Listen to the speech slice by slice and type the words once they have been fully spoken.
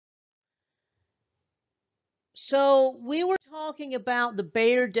So we were talking about the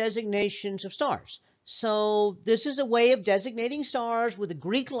Bayer designations of stars. So this is a way of designating stars with a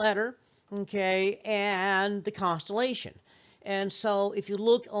Greek letter, okay, and the constellation. And so if you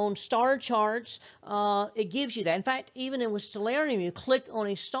look on star charts, it gives you that. In fact, even with Stellarium, you click on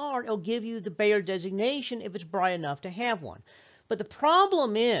a star, it'll give you the Bayer designation if it's bright enough to have one. But the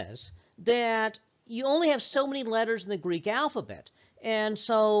problem is that you only have so many letters in the Greek alphabet. And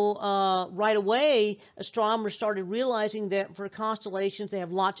so right away, astronomers started realizing that for constellations, they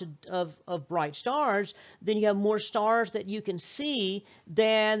have lots of bright stars. Then you have more stars that you can see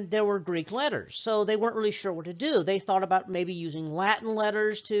than there were Greek letters. So they weren't really sure what to do. They thought about maybe using Latin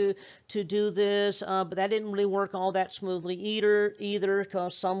letters to do this, but that didn't really work all that smoothly either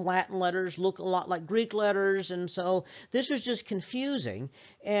because some Latin letters look a lot like Greek letters. And so this was just confusing.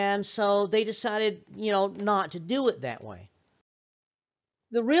 And so they decided, not to do it that way.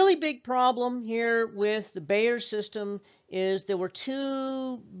 The really big problem here with the Bayer system is there were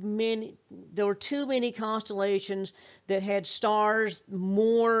too many constellations that had stars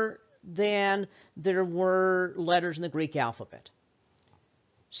more than there were letters in the Greek alphabet.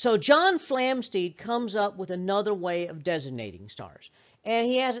 So John Flamsteed comes up with another way of designating stars. And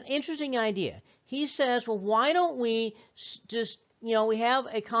he has an interesting idea. He says, well, why don't we just, we have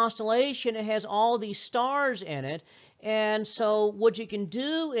a constellation that has all these stars in it. And so what you can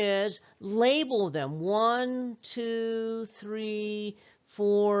do is label them 1, 2, 3,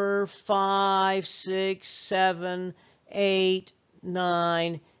 4, 5, 6, 7, 8,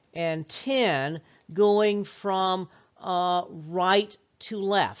 9, and 10, going from right to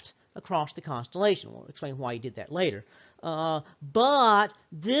left across the constellation. We'll explain why he did that later. But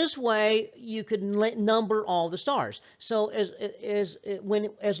this way you could number all the stars. So as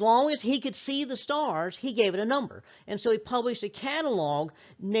long as he could see the stars, he gave it a number. And so he published a catalog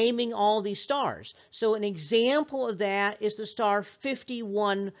naming all these stars. So an example of that is the star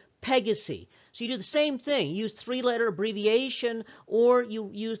 51 Pegasi. So you do the same thing. Use three-letter abbreviation, or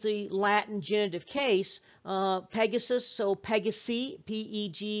you use the Latin genitive case, Pegasus, so Pegasi,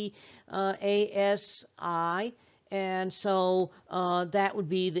 P-E-G-A-S-I. And so that would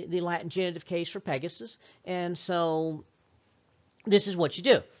be the Latin genitive case for Pegasus. And so this is what you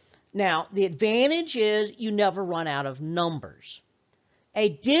do. Now, the advantage is you never run out of numbers. A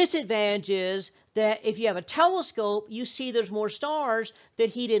disadvantage is that if you have a telescope, you see there's more stars that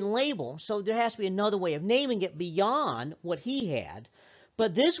he didn't label. So there has to be another way of naming it beyond what he had.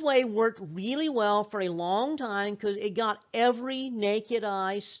 But this way worked really well for a long time because it got every naked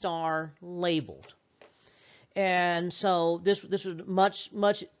eye star labeled. And so this was much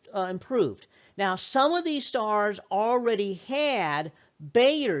improved. Now, some of these stars already had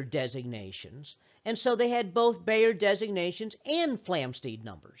Bayer designations, and so they had both Bayer designations and Flamsteed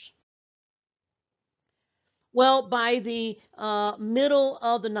numbers. Well, by the middle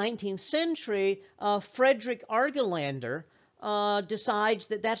of the 19th century, Frederick Argelander decides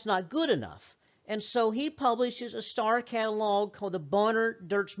that that's not good enough. And so he publishes a star catalog called the Bonner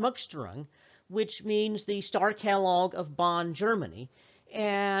Durchmusterung, which means the star catalog of Bonn, Germany.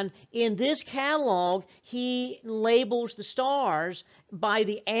 And in this catalog, he labels the stars by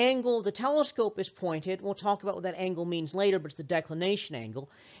the angle the telescope is pointed. We'll talk about what that angle means later, but it's the declination angle.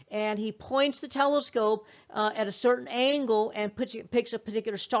 And he points the telescope at a certain angle and picks a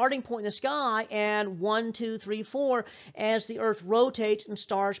particular starting point in the sky, and 1, 2, 3, 4, as the Earth rotates and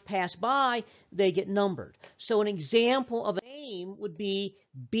stars pass by, they get numbered. So an example of a name would be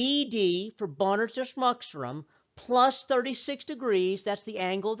BD for Bonner's Durchmusterung, plus 36 degrees, that's the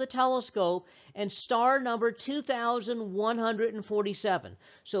angle of the telescope, and star number 2147.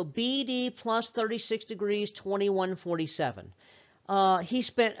 So BD plus 36 degrees, 2147. He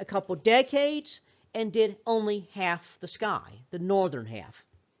spent a couple decades and did only half the sky, the northern half.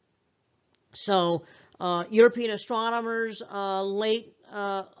 So European astronomers later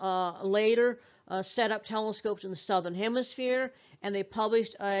set up telescopes in the southern hemisphere, and they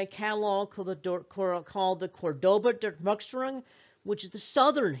published a catalog called the Cordoba Durchmusterung, which is the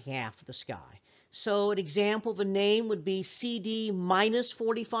southern half of the sky. So an example of a name would be CD minus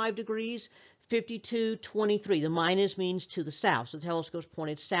 45 degrees, 5223. The minus means to the south, so the telescope's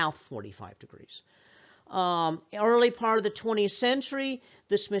pointed south 45 degrees. Early part of the 20th century,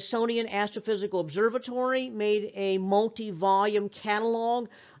 the Smithsonian Astrophysical Observatory made a multi-volume catalog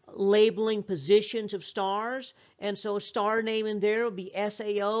labeling positions of stars, and so a star name in there would be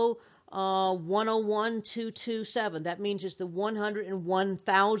SAO 101227. That means it's the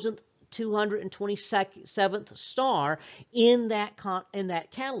 101,227th star in that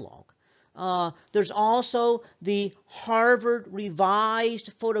catalog. There's also the Harvard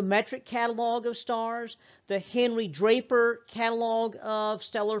Revised Photometric Catalog of Stars, the Henry Draper Catalog of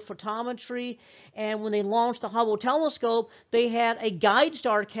Stellar Photometry, and when they launched the Hubble telescope, they had a guide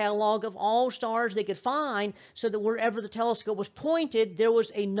star catalog of all stars they could find, so that wherever the telescope was pointed, there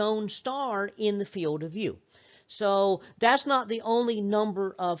was a known star in the field of view. So that's not the only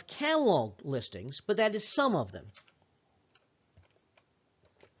number of catalog listings, but that is some of them.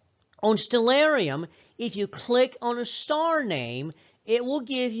 On Stellarium, if you click on a star name, it will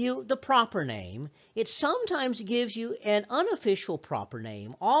give you the proper name. It sometimes gives you an unofficial proper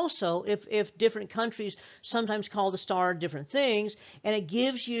name also, if different countries sometimes call the star different things, and it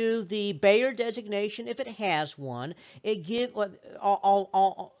gives you the Bayer designation if it has one. It gives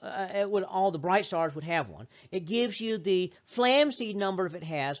all the bright stars would have one. It gives you the Flamsteed number if it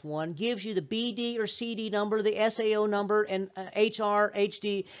has one. Gives you the BD or CD number, the SAO number, and HR,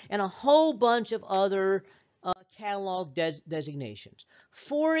 HD, and a whole bunch of other catalog designations.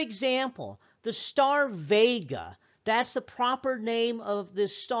 For example, the star Vega, that's the proper name of the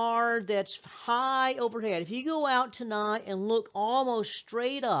star that's high overhead. If you go out tonight and look almost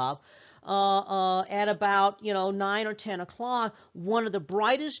straight up at about 9 or 10 o'clock, one of the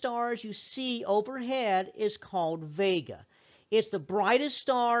brightest stars you see overhead is called Vega. It's the brightest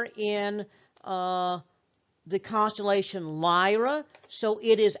star in the constellation Lyra, so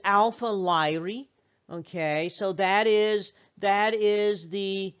it is Alpha Lyrae. Okay, so that is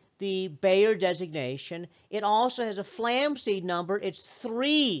the Bayer designation. It also has a Flamsteed number. It's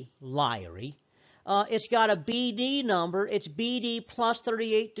 3 Lyrae. It's got a BD number. It's BD plus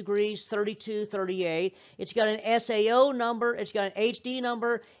 38 degrees, 32, 38. It's got an SAO number. It's got an HD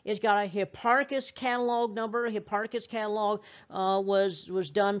number. It's got a Hipparchus catalog number. Hipparchus catalog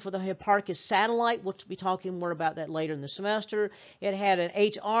was done for the Hipparchus satellite. We'll be talking more about that later in the semester. It had an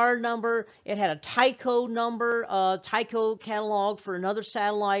HR number. It had a Tycho number, Tycho catalog for another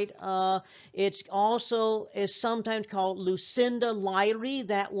satellite. It's also is sometimes called Lucinda Lyrae.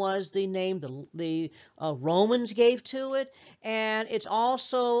 That was the name the Romans gave to it, and it's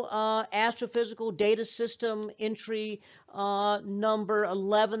also astrophysical data system entry number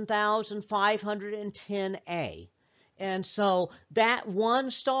 11,510A. And so that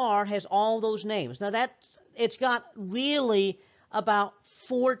one star has all those names. Now it's got really about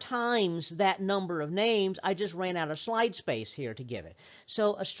 4 times that number of names. I just ran out of slide space here to give it.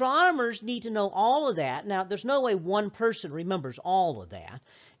 So astronomers need to know all of that. Now there's no way one person remembers all of that.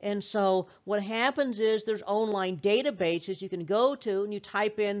 And so what happens is there's online databases you can go to, and you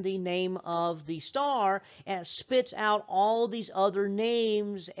type in the name of the star, and it spits out all these other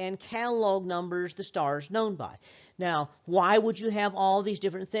names and catalog numbers the star is known by. Now, why would you have all these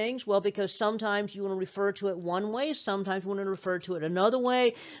different things? Well, because sometimes you want to refer to it one way, sometimes you want to refer to it another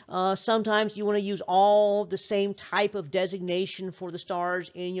way, sometimes you want to use all the same type of designation for the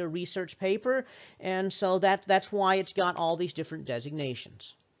stars in your research paper, and so that's why it's got all these different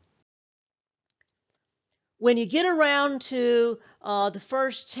designations. When you get around to the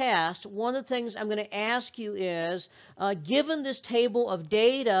first test, one of the things I'm going to ask you is, given this table of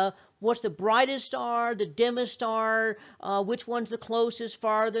data, what's the brightest star, the dimmest star, which one's the closest,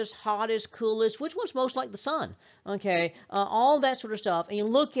 farthest, hottest, coolest, which one's most like the sun, okay, all that sort of stuff. And you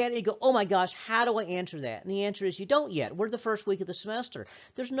look at it and you go, oh my gosh, how do I answer that? And the answer is you don't yet. We're the first week of the semester.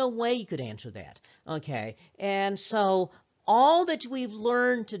 There's no way you could answer that, okay? And so all that we've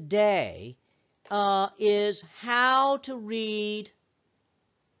learned today is how to read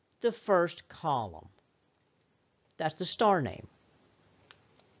the first column. That's the star name.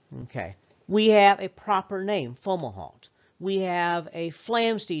 Okay. We have a proper name, Fomalhaut. We have a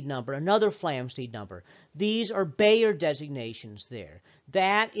Flamsteed number, another Flamsteed number. These are Bayer designations there.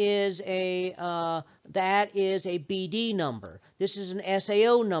 That is a BD number. This is an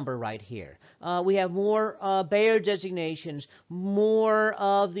SAO number right here. We have more Bayer designations, more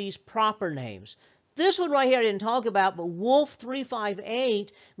of these proper names. This one right here I didn't talk about, but Wolf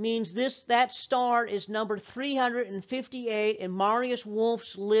 358 means that star is number 358 in Marius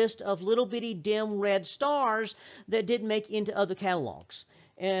Wolf's list of little bitty dim red stars that didn't make it into other catalogs.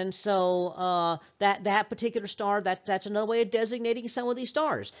 And so that particular star, that's another way of designating some of these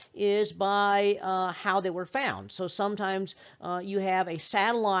stars, is by how they were found. So sometimes you have a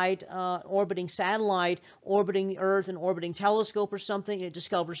satellite, orbiting the Earth, an orbiting telescope or something, and it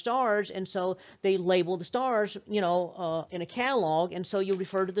discovers stars, and so they label the stars, in a catalog, and so you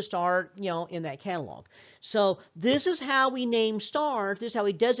refer to the star, in that catalog. So this is how we name stars. This is how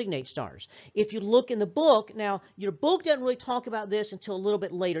we designate stars. If you look in the book, now your book doesn't really talk about this until a little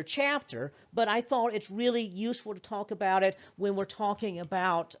bit later chapter, but I thought it's really useful to talk about it when we're talking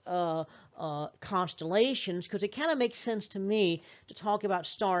about constellations, because it kind of makes sense to me to talk about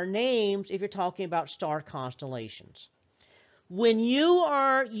star names if you're talking about star constellations. When you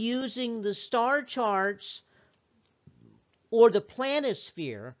are using the star charts or the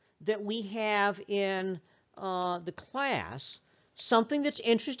planisphere that we have in the class, something that's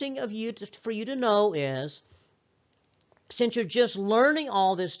interesting for you to know is, since you're just learning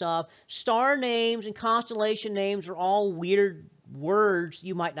all this stuff, star names and constellation names are all weird words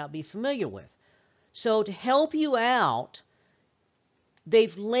you might not be familiar with. So to help you out,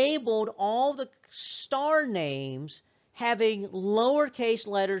 they've labeled all the star names having lowercase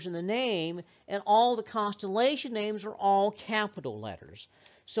letters in the name, and all the constellation names are all capital letters.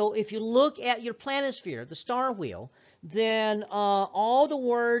 So if you look at your planisphere, the star wheel, then all the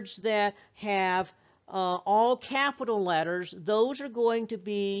words that have all capital letters, those are going to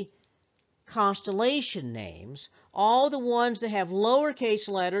be constellation names. All the ones that have lowercase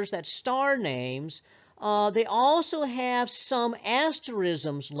letters, that's star names. They also have some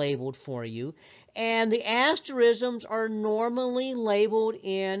asterisms labeled for you, and the asterisms are normally labeled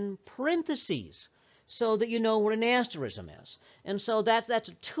in parentheses so that you know what an asterism is. And so that's a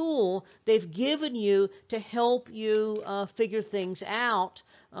tool they've given you to help you figure things out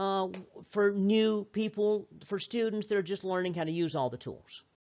for new people, for students that are just learning how to use all the tools.